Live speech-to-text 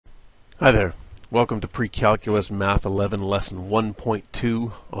Hi there. Welcome to Pre-Calculus Math 11 Lesson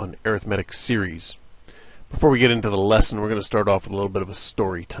 1.2 on Arithmetic Series. Before we get into the lesson, we're going to start off with a little bit of a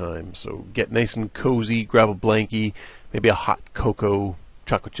story time. So get nice and cozy, grab a blankie, maybe a hot cocoa,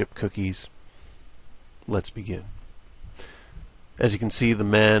 chocolate chip cookies. Let's begin. As you can see, the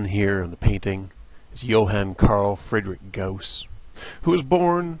man here in the painting is Johann Carl Friedrich Gauss, who was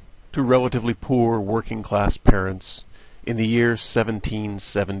born to relatively poor working-class parents in the year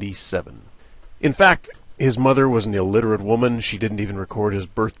 1777. In fact, his mother was an illiterate woman. She didn't even record his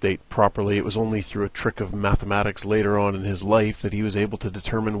birth date properly. It was only through a trick of mathematics later on in his life that he was able to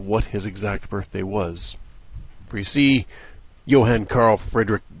determine what his exact birthday was. For you see, Johann Carl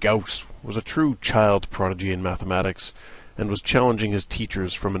Friedrich Gauss was a true child prodigy in mathematics and was challenging his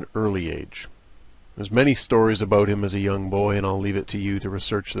teachers from an early age. There's many stories about him as a young boy, and I'll leave it to you to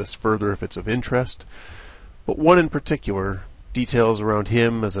research this further if it's of interest. But one in particular details around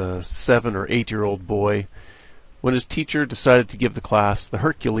him as a 7 or 8-year-old boy when his teacher decided to give the class the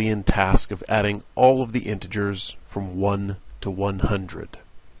Herculean task of adding all of the integers from 1 to 100.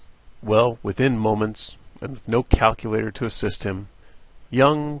 Well, within moments, and with no calculator to assist him,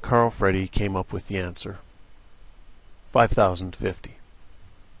 young Carl Freddy came up with the answer: 5,050.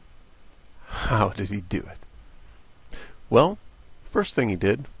 How did he do it? Well, first thing he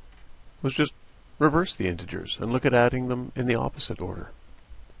did was just reverse the integers and look at adding them in the opposite order.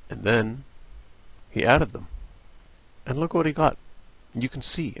 And then he added them. And look what he got. You can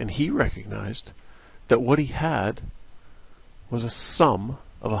see, and he recognized that what he had was a sum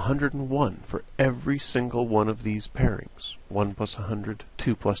of 101 for every single one of these pairings. 1 plus 100,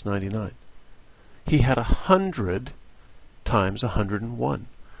 2 plus 99. He had 100 times 101.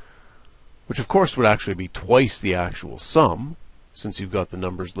 Which of course would actually be twice the actual sum, since you've got the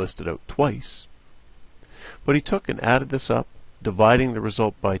numbers listed out twice. But he took and added this up, dividing the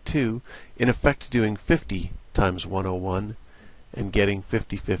result by 2, in effect doing 50 times 101, and getting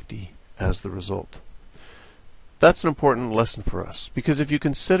 50/50 as the result. That's an important lesson for us, because if you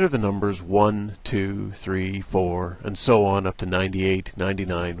consider the numbers 1, 2, 3, 4, and so on up to 98,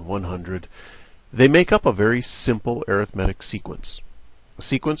 99, 100, they make up a very simple arithmetic sequence. A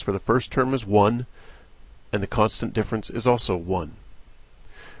sequence where the first term is 1, and the constant difference is also 1.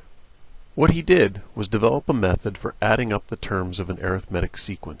 What he did was develop a method for adding up the terms of an arithmetic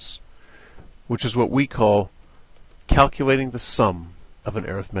sequence, which is what we call calculating the sum of an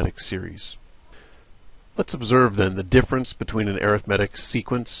arithmetic series. Let's observe then the difference between an arithmetic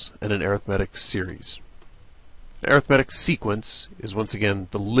sequence and an arithmetic series. An arithmetic sequence is once again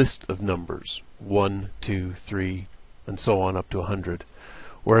the list of numbers, 1, 2, 3, and so on up to 100.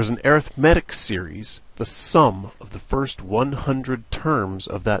 Whereas an arithmetic series, the sum of the first 100 terms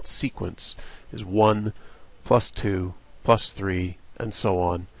of that sequence is 1 plus 2 plus 3 and so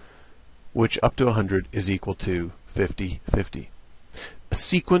on, which up to 100 is equal to 50/50. A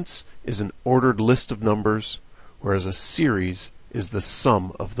sequence is an ordered list of numbers, whereas a series is the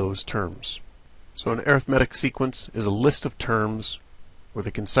sum of those terms. So an arithmetic sequence is a list of terms where the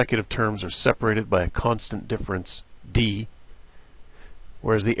consecutive terms are separated by a constant difference, d,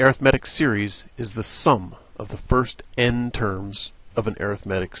 whereas the arithmetic series is the sum of the first n terms of an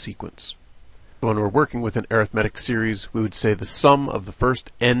arithmetic sequence. When we're working with an arithmetic series, we would say the sum of the first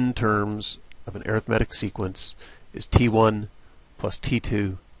n terms of an arithmetic sequence is t1 plus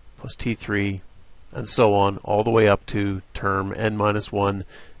t2 plus t3 and so on, all the way up to term n minus 1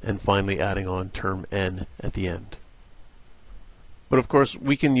 and finally adding on term n at the end. But of course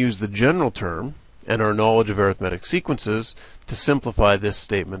we can use the general term and our knowledge of arithmetic sequences to simplify this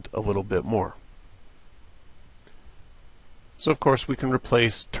statement a little bit more. So of course we can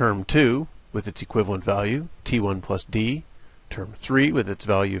replace term 2 with its equivalent value, t1 plus d, term 3 with its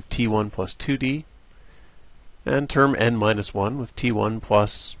value of t1 plus 2d, and term n minus 1 with t1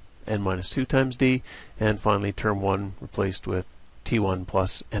 plus n minus 2 times d, and finally term 1 replaced with t1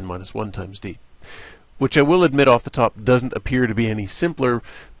 plus n minus 1 times d. Which I will admit off the top doesn't appear to be any simpler,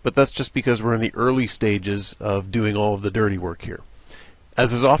 but that's just because we're in the early stages of doing all of the dirty work here.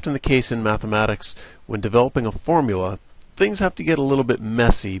 As is often the case in mathematics, when developing a formula, things have to get a little bit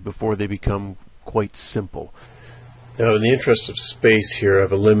messy before they become quite simple. Now, in the interest of space here,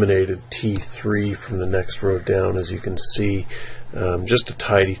 I've eliminated T3 from the next row down, as you can see, just to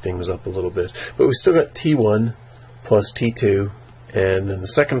tidy things up a little bit. But we've still got T1 plus T2, and then the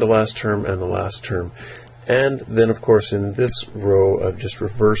second to last term and the last term. And then, of course, in this row, I've just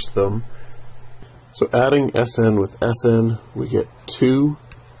reversed them. So adding Sn with Sn, we get 2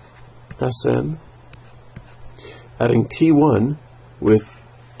 Sn. Adding T1 with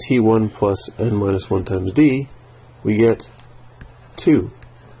T1 plus n minus 1 times d, we get 2.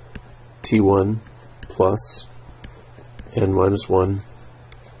 t1 plus n minus 1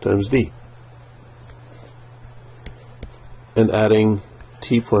 times d. And adding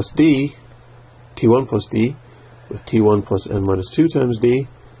t plus d, t1 plus d, with t1 plus n minus 2 times d,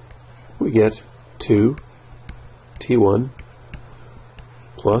 we get 2 t1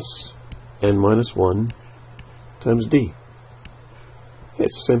 plus n minus 1 times d. Okay,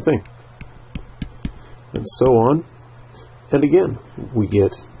 it's the same thing. And so on. And again, we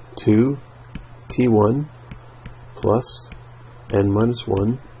get 2 t1 plus n minus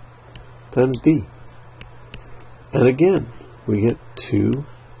 1 times d. And again, we get 2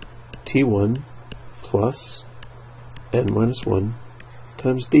 t1 plus n minus 1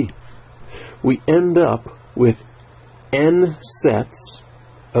 times d. We end up with n sets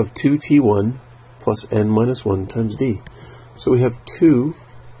of 2 t1 plus n minus 1 times d. So we have 2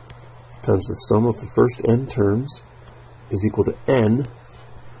 times the sum of the first n terms is equal to n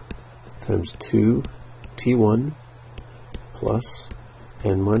times 2 t1 plus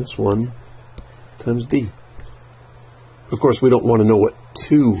n minus 1 times d. Of course, we don't want to know what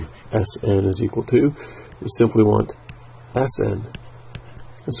 2Sn is equal to. We simply want Sn.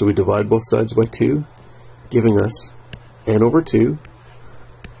 And so we divide both sides by 2, giving us n over 2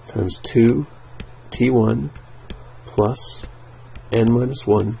 times 2 t1 plus n minus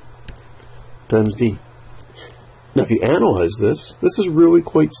 1 times d. Now, if you analyze this, this is really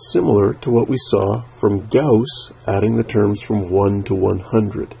quite similar to what we saw from Gauss adding the terms from 1 to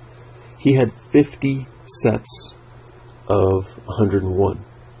 100. He had 50 sets of 101,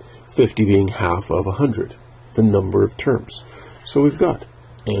 50 being half of 100, the number of terms. So we've got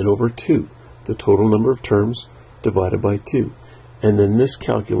n over 2, the total number of terms divided by 2. And then this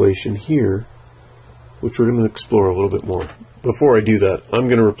calculation here, which we're going to explore a little bit more. Before I do that, I'm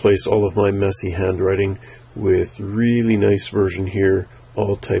going to replace all of my messy handwriting with really nice version here,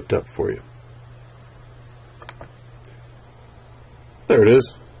 all typed up for you. There it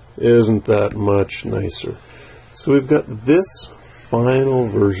is. Isn't that much nicer? So we've got this final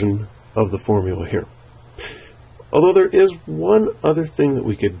version of the formula here. Although there is one other thing that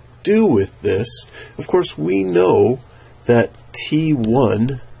we could do with this. Of course, we know that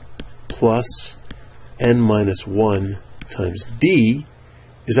t1 plus n minus 1 times d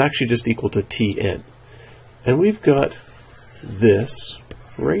is actually just equal to tn. And we've got this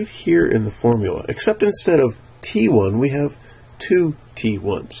right here in the formula, except instead of t1, we have two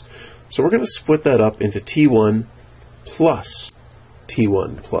t1s. So we're going to split that up into t1 plus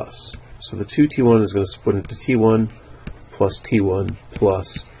t1 plus. So the 2t1 is going to split into t1 plus t1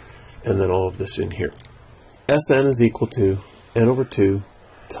 plus, and then all of this in here. Sn is equal to n over 2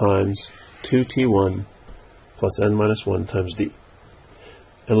 times 2t1 plus n minus 1 times d.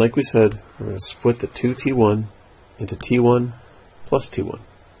 And like we said, we're going to split the 2t1 into t1 plus t1.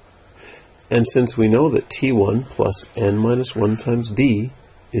 And since we know that t1 plus n minus 1 times d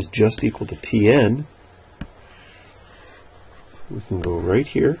is just equal to tn, we can go right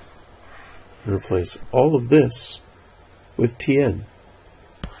here and replace all of this with tn,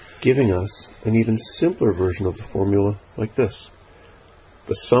 giving us an even simpler version of the formula like this.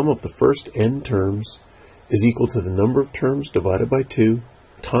 The sum of the first n terms is equal to the number of terms divided by 2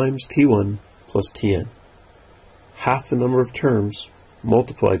 times t1 plus tn. Half the number of terms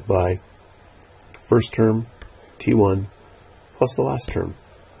multiplied by first term, t1, plus the last term,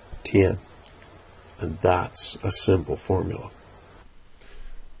 tn. And that's a simple formula.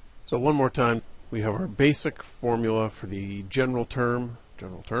 So one more time, we have our basic formula for the general term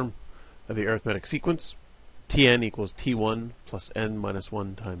of the arithmetic sequence. Tn equals t1 plus n minus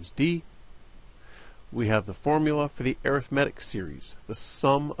 1 times d. We have the formula for the arithmetic series. The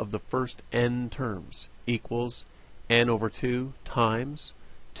sum of the first n terms equals n over 2 times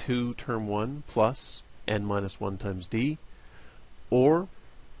 2 term 1 plus n minus 1 times d, or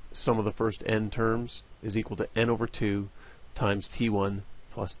sum of the first n terms is equal to n over 2 times t1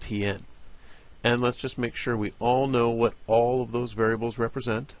 plus tn. And let's just make sure we all know what all of those variables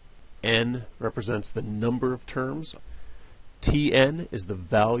represent. N represents the number of terms. Tn is the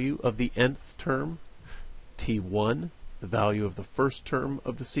value of the nth term. T1, the value of the first term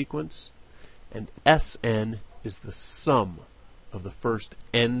of the sequence. And Sn is the sum of the first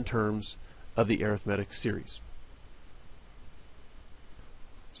n terms of the arithmetic series.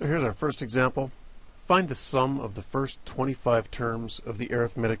 So here's our first example. Find the sum of the first 25 terms of the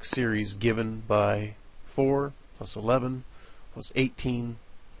arithmetic series given by 4 plus 11 plus 18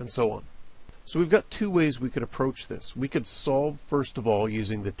 and so on. So we've got two ways we could approach this. We could solve first of all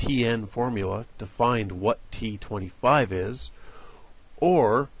using the Tn formula to find what T25 is,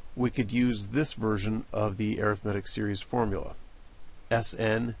 or we could use this version of the arithmetic series formula.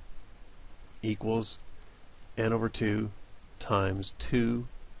 Sn equals n over 2 times 2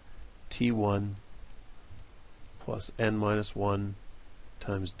 t1 plus n minus 1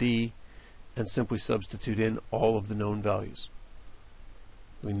 times d, and simply substitute in all of the known values.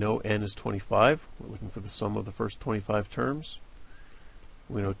 We know n is 25. We're looking for the sum of the first 25 terms.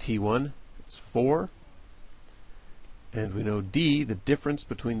 We know t1 is 4. And we know d, the difference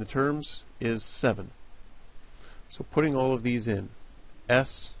between the terms, is 7. So putting all of these in,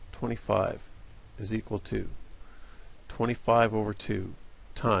 S25 is equal to 25 over 2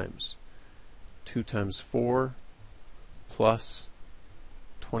 times 2 times 4 plus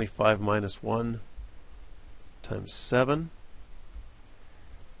 25 minus 1 times 7.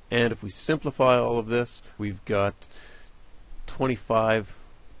 And if we simplify all of this, we've got 25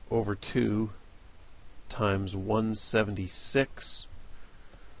 over 2 times 176,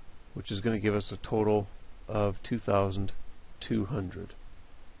 which is going to give us a total of 2,200.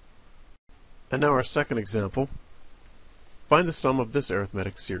 And now our second example. Find the sum of this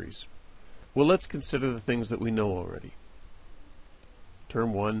arithmetic series. Well, let's consider the things that we know already.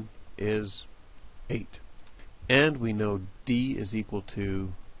 Term 1 is 8. And we know d is equal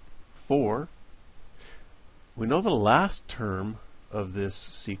to 4. We know the last term of this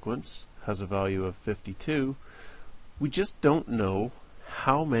sequence has a value of 52. We just don't know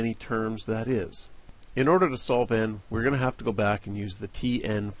how many terms that is. In order to solve n, we're going to have to go back and use the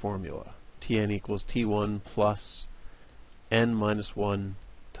Tn formula. Tn equals T1 plus n minus 1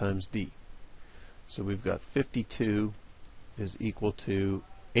 times d. So we've got 52 is equal to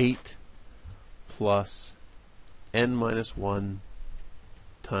 8 plus n minus 1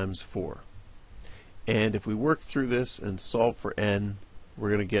 times 4. And if we work through this and solve for n, we're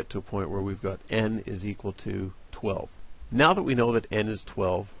going to get to a point where we've got n is equal to 12. Now that we know that n is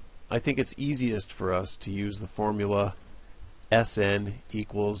 12, I think it's easiest for us to use the formula Sn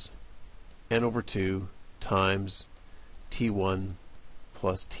equals n over 2 times t1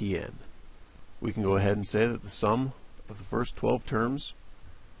 plus tn. We can go ahead and say that the sum of the first 12 terms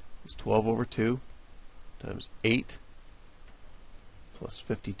is 12 over 2 times 8 plus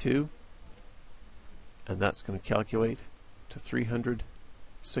 52, and that's going to calculate to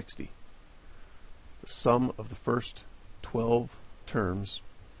 360. The sum of the first 12 terms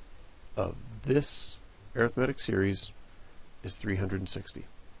of this arithmetic series is 360.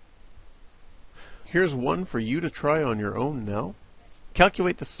 Here's one for you to try on your own now.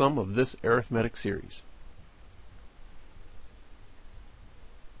 Calculate the sum of this arithmetic series.